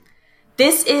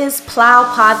This is Plow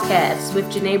Podcast with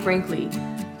Janae Brinkley,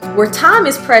 where time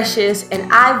is precious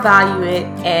and I value it,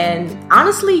 and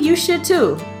honestly, you should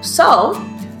too. So,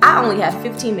 I only have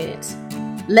 15 minutes.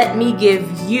 Let me give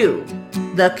you,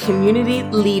 the community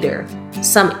leader,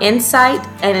 some insight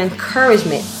and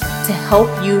encouragement to help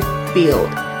you build.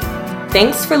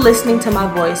 Thanks for listening to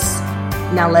my voice.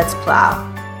 Now let's plow.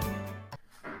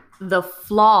 The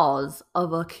flaws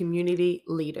of a community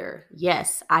leader.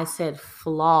 Yes, I said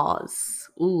flaws.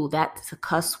 Ooh, that's a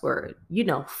cuss word. You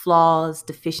know, flaws,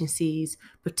 deficiencies,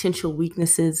 potential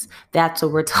weaknesses. That's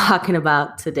what we're talking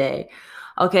about today.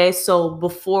 Okay, so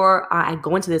before I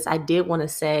go into this, I did want to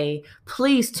say,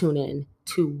 please tune in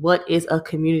to what is a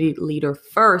community leader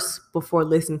first before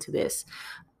listening to this.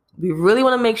 We really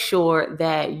want to make sure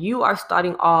that you are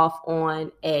starting off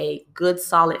on a good,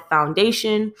 solid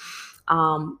foundation.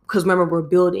 Because remember,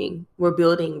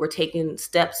 we're taking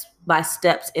steps by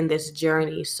steps in this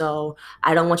journey. So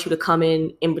I don't want you to come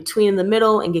in between, in the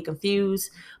middle, and get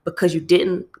confused because you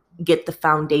didn't get the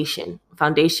foundation.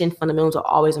 Fundamentals are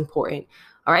always important.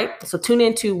 All right. So tune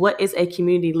into what is a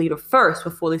community leader first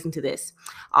before listening to this.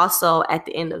 Also, at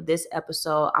the end of this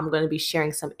episode, I'm going to be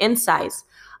sharing some insights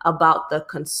about the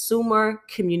consumer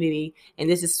community. And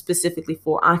this is specifically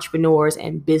for entrepreneurs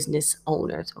and business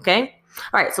owners. Okay.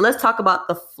 All right, so let's talk about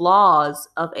the flaws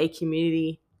of a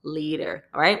community leader.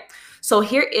 All right, so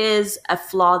here is a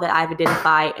flaw that I've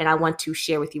identified and I want to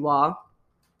share with you all.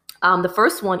 The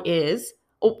first one is,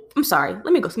 I'm sorry,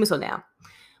 let me slow down.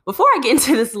 Before I get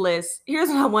into this list, here's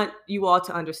what I want you all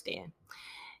to understand.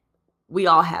 We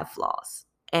all have flaws.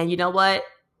 And you know what?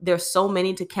 There's so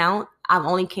many to count. I've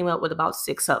only came up with about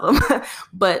 6 of them,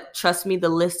 but trust me, the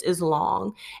list is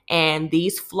long. And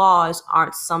these flaws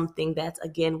aren't something that's,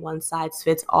 again, one size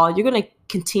fits all. You're going to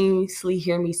continuously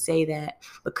hear me say that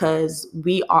because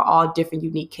we are all different,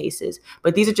 unique cases.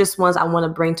 But these are just ones I want to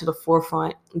bring to the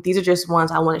forefront. These are just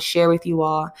ones I want to share with you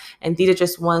all. And these are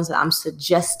just ones that I'm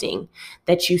suggesting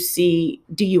that you see,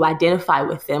 do you identify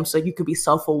with them so you can be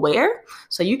self-aware,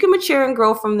 so you can mature and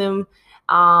grow from them.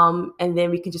 And then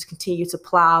we can just continue to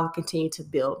plow, continue to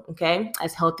build, okay,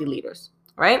 as healthy leaders,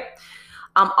 right?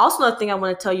 Also, another thing I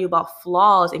want to tell you about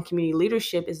flaws in community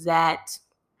leadership is that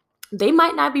they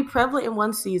might not be prevalent in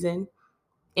one season,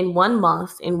 in 1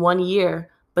 month, in 1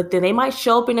 year, but then they might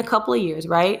show up in a couple of years,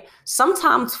 right?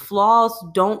 Sometimes flaws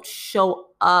don't show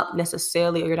up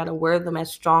necessarily, or you're not aware of them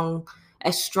as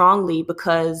strongly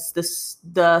because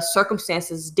the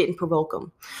circumstances didn't provoke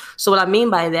them. So what I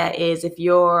mean by that is, if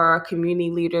you're a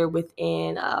community leader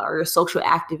within or a social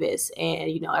activist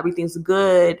and everything's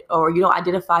good, or you don't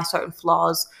identify certain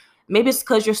flaws, maybe it's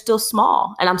because you're still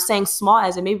small. And I'm saying small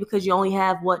as in maybe because you only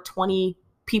have 20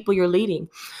 people you're leading.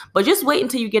 But just wait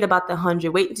until you get about the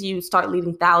 100. Wait until you start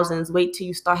leading thousands. Wait till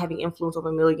you start having influence over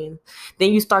 1 million.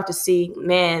 Then you start to see,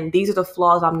 man, these are the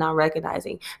flaws I'm not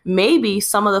recognizing. Maybe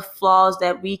some of the flaws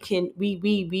that we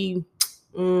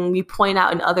point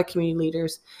out in other community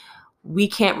leaders, we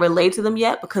can't relate to them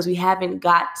yet because we haven't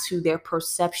got to their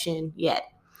perception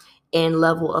yet in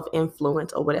level of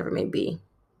influence or whatever it may be.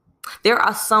 There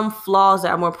are some flaws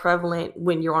that are more prevalent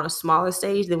when you're on a smaller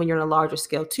stage than when you're on a larger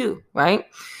scale too, right?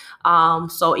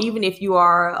 So even if you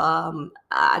are,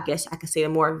 I guess I could say, a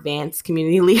more advanced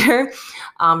community leader,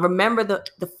 remember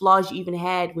the flaws you even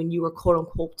had when you were quote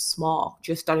unquote small,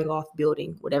 just starting off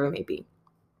building, whatever it may be.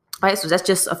 All right, so that's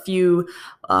just a few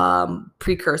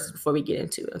precursors before we get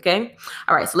into it, okay?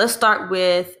 All right, so let's start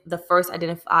with the first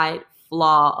identified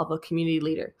flaw of a community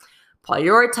leader: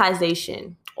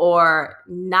 prioritization, or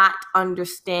not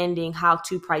understanding how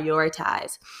to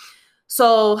prioritize.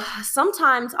 So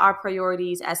sometimes our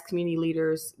priorities as community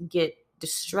leaders get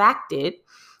distracted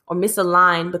or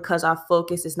misaligned because our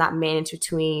focus is not managed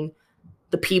between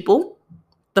the people,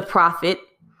 the profits,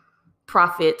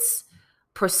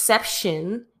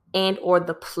 perception, and or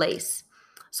the place.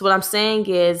 So what I'm saying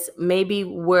is, maybe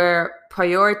we're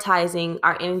prioritizing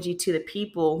our energy to the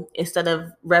people instead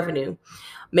of revenue.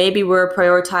 Maybe we're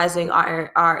prioritizing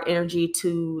our energy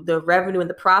to the revenue and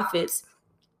the profits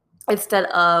instead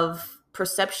of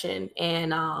perception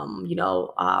and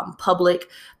public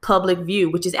view,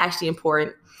 which is actually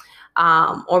important.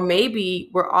 Or maybe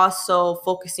we're also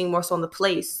focusing more so on the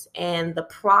place and the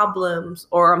problems,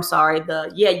 or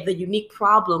the unique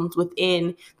problems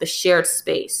within the shared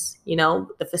space,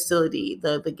 the facility,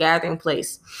 the gathering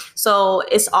place. So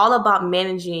it's all about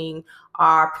managing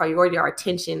our priority, our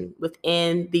attention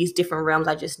within these different realms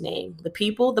I just named: the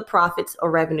people, the profits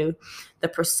or revenue, the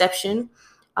perception.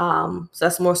 So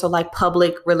that's more so like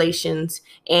public relations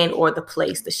and or the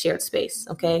place, the shared space.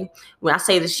 Okay. When I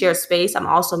say the shared space, I'm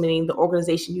also meaning the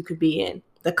organization you could be in,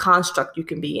 the construct you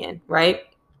can be in, right?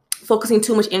 Focusing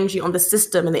too much energy on the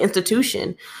system and the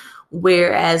institution,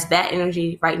 whereas that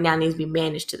energy right now needs to be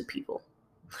managed to the people.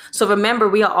 So remember,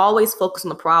 we are always focused on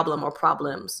the problem or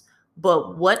problems,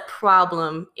 but what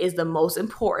problem is the most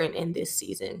important in this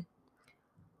season?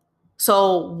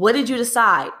 So what did you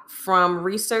decide from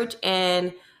research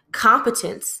and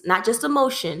competence, not just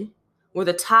emotion, were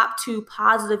the top two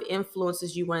positive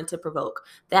influences you wanted to provoke?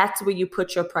 That's where you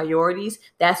put your priorities.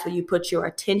 That's where you put your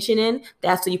attention in.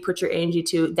 That's where you put your energy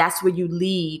to. That's where you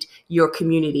lead your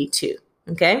community to.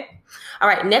 Okay. All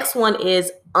right. Next one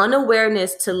is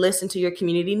unawareness to listen to your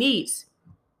community needs.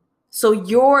 So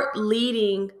you're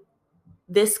leading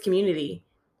this community.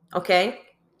 Okay.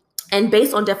 And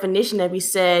based on definition that we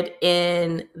said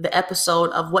in the episode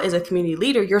of what is a community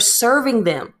leader, you're serving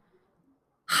them.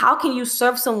 How can you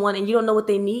serve someone and you don't know what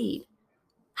they need?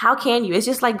 How can you? It's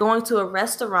just like going to a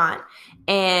restaurant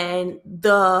and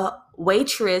the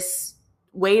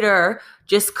waiter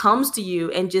just comes to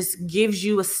you and just gives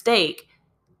you a steak,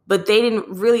 but they didn't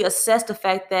really assess the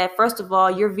fact that, first of all,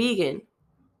 you're vegan.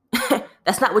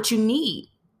 That's not what you need,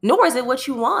 nor is it what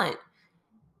you want.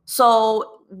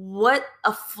 So what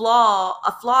a flaw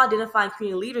identifying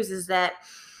community leaders is that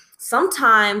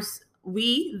sometimes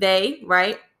they,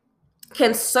 right,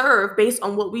 can serve based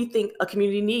on what we think a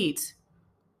community needs.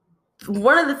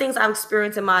 One of the things I've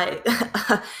experienced in my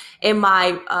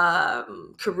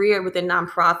career within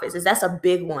nonprofits is that's a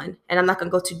big one. And I'm not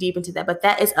going to go too deep into that, but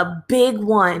that is a big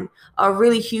one, a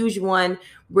really huge one,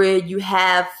 where you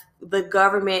have the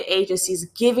government agencies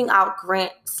giving out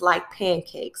grants like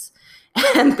pancakes.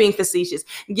 And being facetious,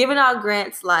 giving out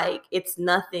grants like it's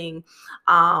nothing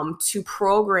to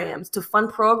fund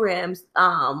programs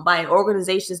by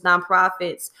organizations,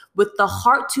 nonprofits with the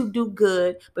heart to do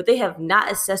good, but they have not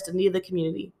assessed the need of the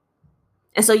community.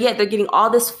 And so yet they're getting all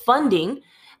this funding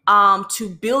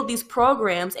to build these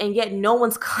programs, and yet no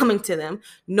one's coming to them.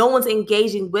 No one's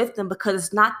engaging with them because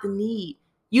it's not the need.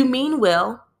 You mean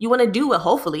well, you want to do well,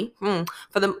 hopefully.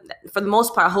 For the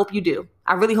most part, I hope you do.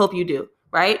 I really hope you do,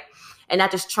 right? And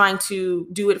not just trying to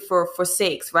do it for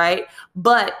sakes, right?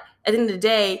 But at the end of the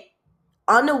day,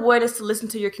 unawareness to listen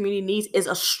to your community needs is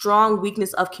a strong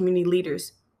weakness of community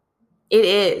leaders. It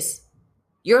is.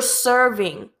 You're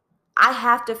serving. I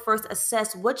have to first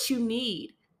assess what you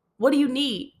need. What do you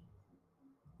need?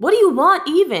 What do you want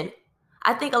even?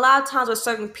 I think a lot of times with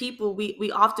certain people,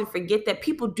 we often forget that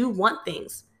people do want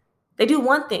things. They do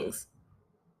want things.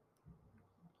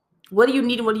 What do you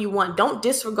need and what do you want? Don't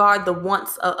disregard the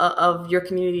wants of your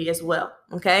community as well,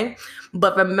 okay?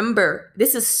 But remember,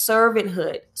 this is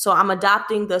servanthood. So I'm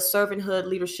adopting the servanthood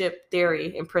leadership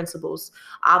theory and principles,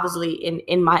 obviously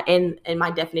in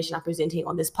my definition I'm presenting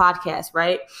on this podcast,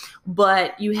 right?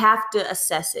 But you have to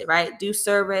assess it, right? Do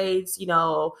surveys,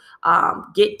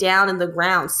 get down in the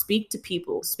ground, speak to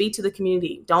people, speak to the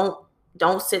community.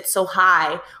 Don't sit so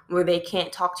high where they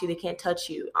can't talk to you, they can't touch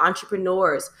you.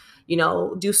 Entrepreneurs,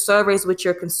 do surveys with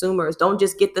your consumers. Don't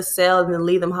just get the sale and then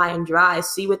leave them high and dry.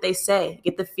 See what they say.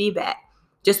 Get the feedback.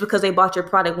 Just because they bought your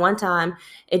product one time,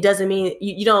 it doesn't mean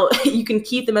you can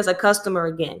keep them as a customer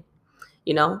again.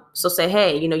 So say,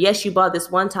 hey, yes, you bought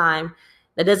this one time.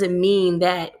 That doesn't mean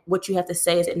that what you have to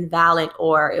say is invalid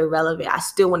or irrelevant. I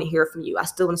still want to hear from you. I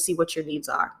still want to see what your needs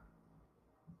are.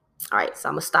 All right, so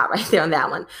I'm gonna stop right there on that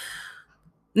one.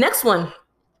 Next one.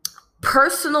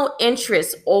 Personal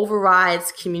interest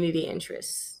overrides community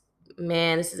interest.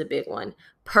 Man, this is a big one.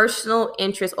 Personal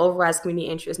interest overrides community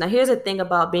interest. Now, here's the thing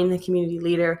about being a community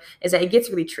leader is that it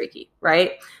gets really tricky,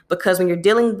 right? Because when you're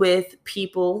dealing with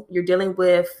people, you're dealing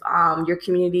with your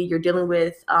community, you're dealing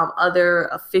with other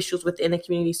officials within the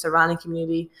community, surrounding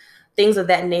community, things of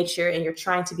that nature, and you're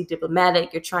trying to be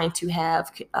diplomatic, you're trying to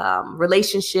have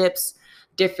relationships,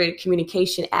 different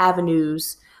communication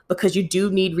avenues, because you do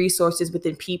need resources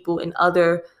within people and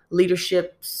other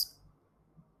leaderships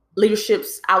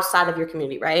outside of your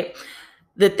community, right?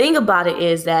 The thing about it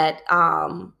is that,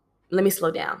 let me slow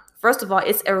down. First of all,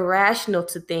 it's irrational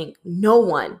to think no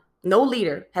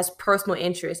leader has personal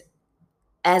interest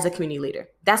as a community leader.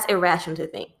 That's irrational to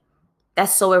think.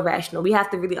 That's so irrational. We have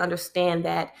to really understand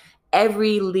that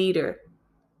every leader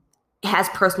has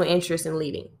personal interest in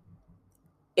leading.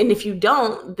 And if you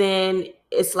don't, then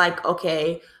it's like,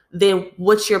 okay, then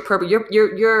what's your purpose?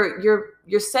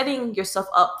 You're setting yourself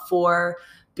up for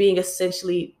being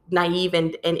essentially naive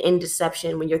and in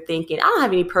deception when you're thinking, I don't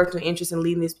have any personal interest in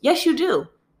leading this. Yes, you do.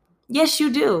 Yes,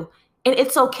 you do. And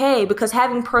it's okay, because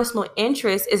having personal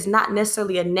interest is not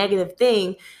necessarily a negative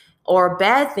thing or a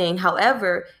bad thing.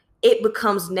 However, it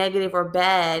becomes negative or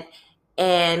bad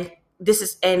and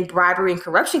and bribery and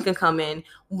corruption can come in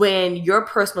when your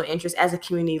personal interest as a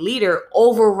community leader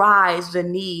overrides the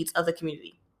needs of the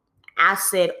community. I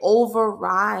said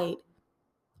override.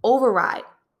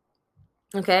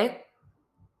 Okay.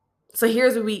 So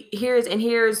here's where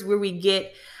we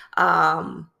get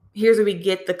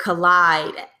the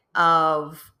collide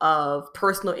of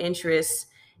personal interests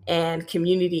and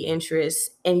community interests,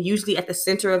 and usually at the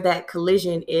center of that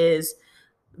collision is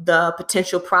the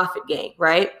potential profit gain,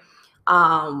 right?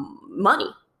 Money,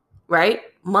 right?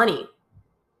 Money,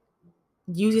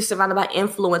 usually surrounded by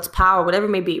influence, power, whatever it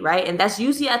may be, right? And that's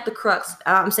usually at the crux.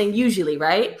 I'm saying usually,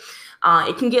 right?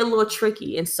 It can get a little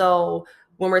tricky. And so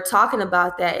when we're talking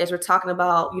about that, as we're talking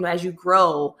about, as you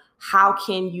grow, how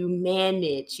can you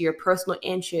manage your personal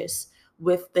interests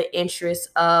with the interests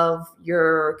of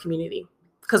your community?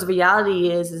 Because the reality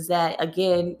is that,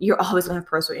 again, you're always going to have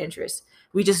personal interests.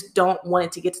 We just don't want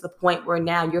it to get to the point where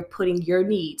now you're putting your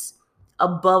needs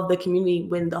above the community,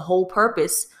 when the whole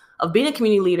purpose of being a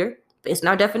community leader, based on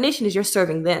our definition, is you're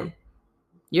serving them.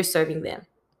 You're serving them.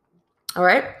 All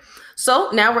right. So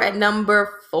now we're at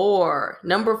number 4.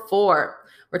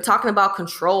 We're talking about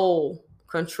control.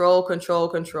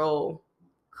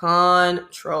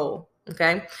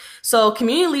 Okay. So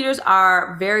community leaders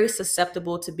are very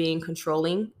susceptible to being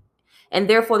controlling, and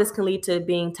therefore this can lead to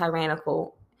being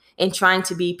tyrannical and trying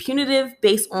to be punitive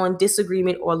based on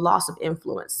disagreement or loss of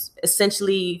influence,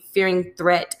 essentially fearing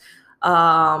threat,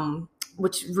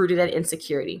 which rooted at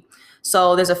insecurity.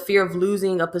 So there's a fear of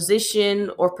losing a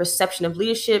position or perception of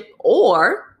leadership,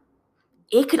 or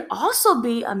it could also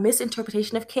be a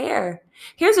misinterpretation of care.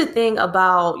 Here's the thing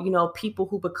about, people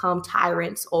who become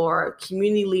tyrants or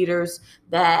community leaders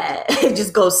that it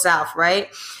just goes south, right?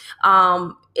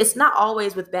 It's not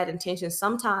always with bad intentions.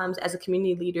 Sometimes as a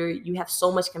community leader, you have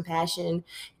so much compassion,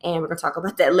 and we're going to talk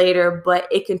about that later, but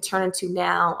it can turn into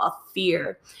now a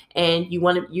fear, and you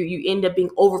end up being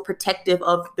overprotective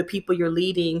of the people you're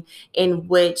leading, in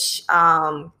which,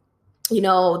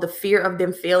 the fear of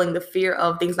them failing, the fear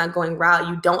of things not going right.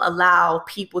 You don't allow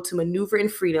people to maneuver in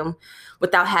freedom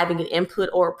without having an input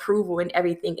or approval in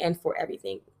everything and for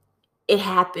everything. It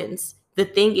happens. The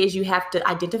thing is, you have to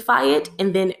identify it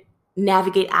and then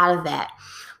navigate out of that.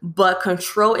 But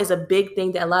control is a big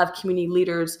thing that a lot of community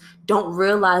leaders don't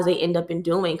realize they end up in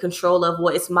doing. Control of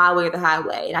what it's my way or the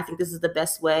highway, and I think this is the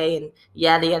best way, and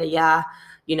yada yada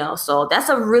yada. So that's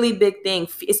a really big thing.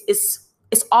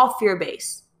 It's all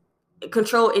fear-based.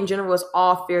 Control in general is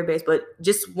all fear-based, but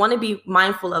just want to be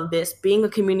mindful of this, being a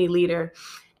community leader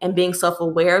and being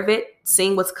self-aware of it,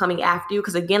 seeing what's coming after you.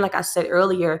 Because again, like I said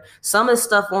earlier, some of the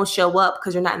stuff won't show up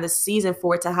because you're not in the season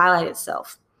for it to highlight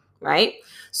itself, right?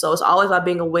 So it's always about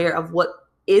being aware of what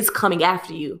is coming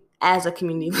after you as a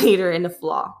community leader in the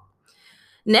flaw.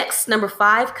 Next, number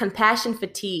 5, compassion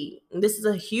fatigue. And this is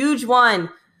a huge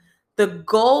one. The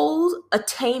goal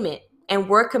attainment and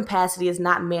work capacity is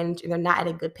not managed, and they're not at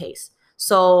a good pace.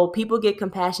 So people get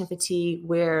compassion fatigue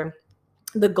where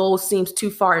the goal seems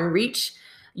too far in reach.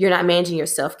 You're not managing your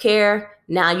self-care.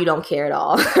 Now you don't care at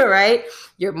all, right?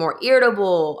 You're more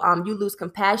irritable. You lose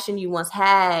compassion you once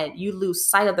had. You lose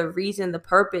sight of the reason, the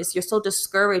purpose. You're so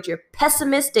discouraged. You're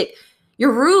pessimistic.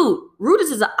 You're rude. Rude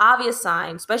is an obvious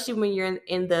sign, especially when you're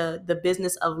in the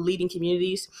business of leading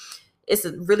communities. It's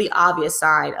a really obvious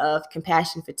sign of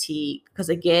compassion fatigue because,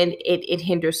 again, it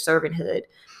hinders servanthood.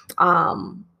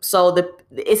 So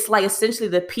it's like essentially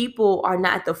the people are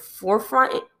not at the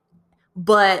forefront,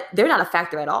 but they're not a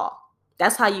factor at all.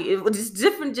 That's how just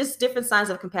different signs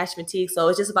of compassion fatigue. So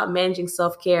it's just about managing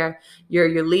self-care.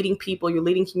 You're leading people, you're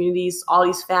leading communities, all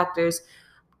these factors.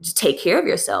 Just take care of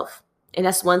yourself. And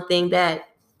that's one thing that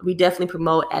we definitely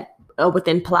promote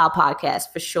within Plow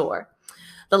Podcast for sure.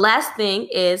 The last thing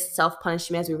is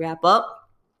self-punishment as we wrap up.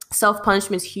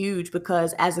 Self-punishment is huge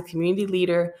because as a community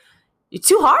leader, you're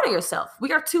too hard on yourself.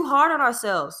 We are too hard on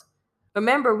ourselves.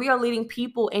 Remember, we are leading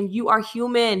people and you are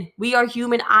human. We are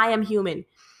human. I am human.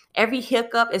 Every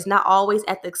hiccup is not always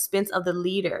at the expense of the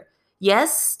leader.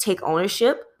 Yes, take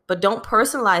ownership, but don't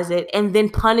personalize it and then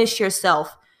punish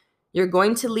yourself. You're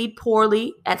going to lead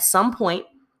poorly at some point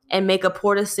and make a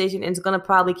poor decision, and it's going to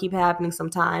probably keep happening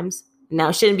sometimes. Now,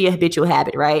 it shouldn't be a habitual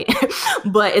habit, right?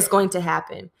 But it's going to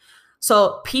happen.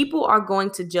 So people are going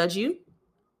to judge you.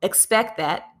 Expect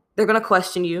that. They're going to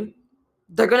question you.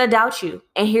 They're going to doubt you.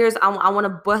 And I want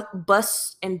to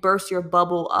bust and burst your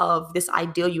bubble of this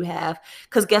ideal you have.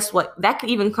 Because guess what? That could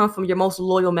even come from your most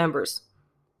loyal members.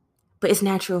 But it's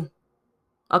natural.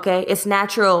 Okay? It's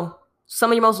natural.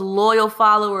 Some of your most loyal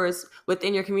followers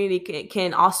within your community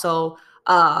can also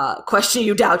question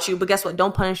you, doubt you. But guess what?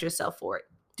 Don't punish yourself for it.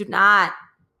 Do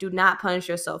not punish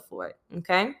yourself for it.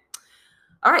 Okay?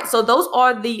 All right, so those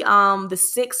are the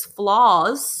 6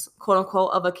 flaws, quote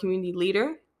unquote, of a community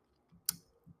leader.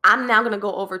 I'm now going to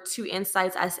go over 2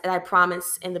 insights I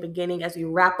promised in the beginning as we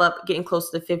wrap up, getting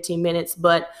close to the 15 minutes.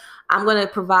 But I'm going to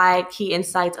provide key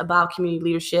insights about community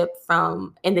leadership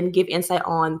and then give insight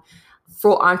on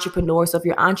for entrepreneurs. So if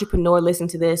you're an entrepreneur listening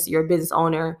to this, you're a business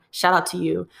owner, shout out to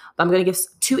you. But I'm going to give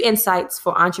 2 insights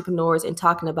for entrepreneurs in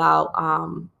talking about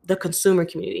the consumer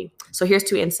community. So here's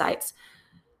 2 insights.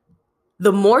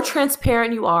 The more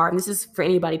transparent you are, and this is for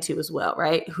anybody too as well,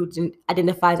 right, who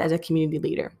identifies as a community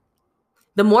leader.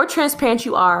 The more transparent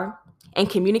you are and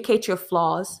communicate your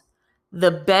flaws,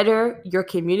 the better your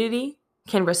community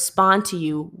can respond to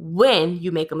you when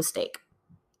you make a mistake.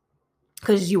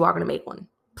 Because you are going to make one,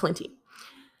 plenty.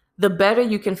 The better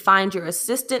you can find your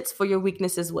assistance for your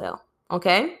weakness as well,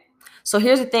 okay? So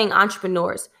here's the thing,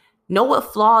 entrepreneurs. Know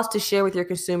what flaws to share with your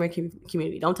consumer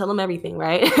community. Don't tell them everything,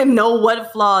 right? Know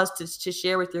what flaws to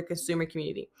share with your consumer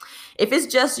community. If it's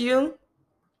just you,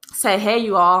 say, hey,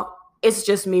 you all, it's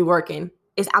just me working.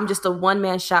 I'm just a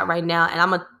one-man shop right now, and I'm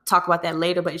going to talk about that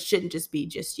later, but it shouldn't just be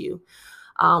just you.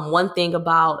 One thing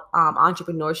about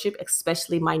entrepreneurship,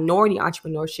 especially minority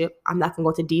entrepreneurship, I'm not going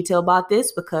to go into detail about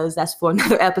this because that's for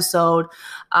another episode.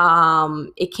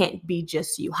 It can't be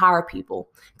just you. Hire people,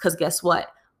 because guess what?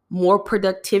 More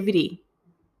productivity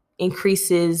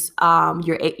increases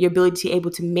your ability to be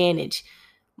able to manage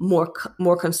more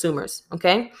consumers.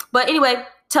 Okay, but anyway,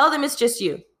 tell them it's just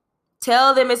you.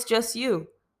 Tell them it's just you.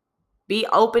 Be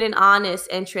open and honest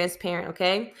and transparent.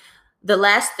 Okay. The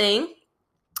last thing,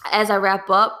 as I wrap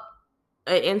up,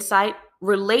 insight: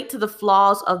 relate to the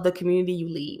flaws of the community you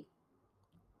lead.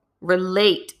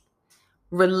 Relate.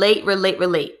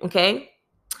 Okay.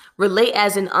 Relate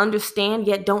as in understand,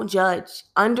 yet don't judge.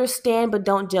 Understand, but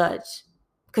don't judge.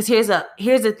 Because here's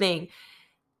the thing.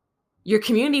 Your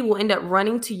community will end up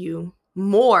running to you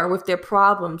more with their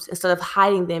problems instead of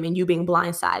hiding them and you being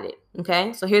blindsided.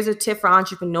 Okay. So here's a tip for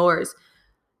entrepreneurs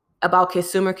about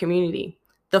consumer community.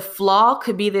 The flaw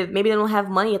could be that maybe they don't have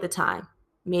money at the time.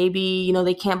 Maybe,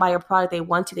 they can't buy a product they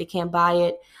want to, they can't buy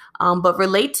it. But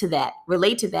relate to that,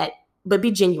 but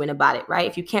be genuine about it, right?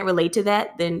 If you can't relate to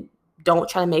that, then don't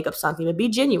try to make up something, but be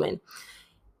genuine.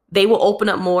 They will open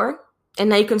up more, and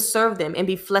now you can serve them and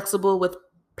be flexible with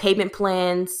payment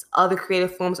plans, other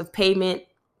creative forms of payment,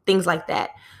 things like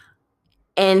that.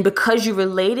 And because you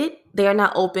related, they are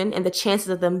not open, and the chances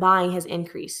of them buying has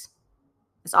increased.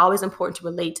 It's always important to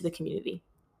relate to the community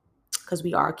because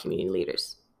we are community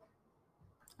leaders.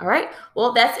 All right.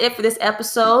 Well, that's it for this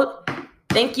episode.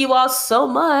 Thank you all so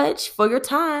much for your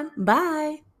time.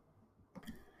 Bye.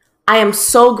 I am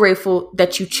so grateful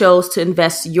that you chose to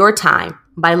invest your time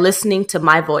by listening to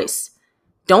my voice.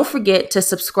 Don't forget to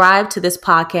subscribe to this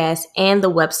podcast and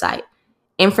the website.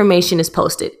 Information is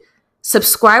posted.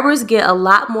 Subscribers get a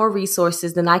lot more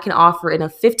resources than I can offer in a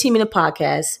 15-minute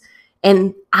podcast,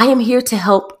 and I am here to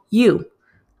help you.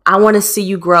 I want to see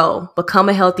you grow, become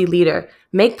a healthy leader,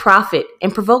 make profit,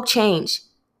 and provoke change.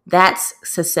 That's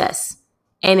success.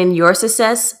 And in your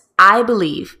success, I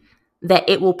believe that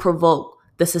it will provoke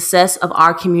the success of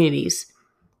our communities.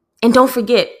 And don't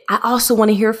forget, I also want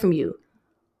to hear from you.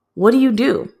 What do you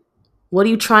do? What are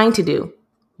you trying to do?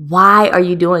 Why are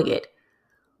you doing it?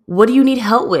 What do you need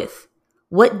help with?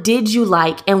 What did you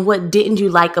like and what didn't you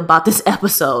like about this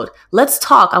episode? Let's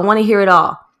talk. I want to hear it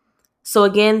all. So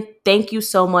again, thank you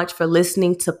so much for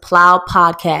listening to Plow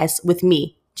Podcast with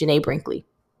me, Janae Brinkley.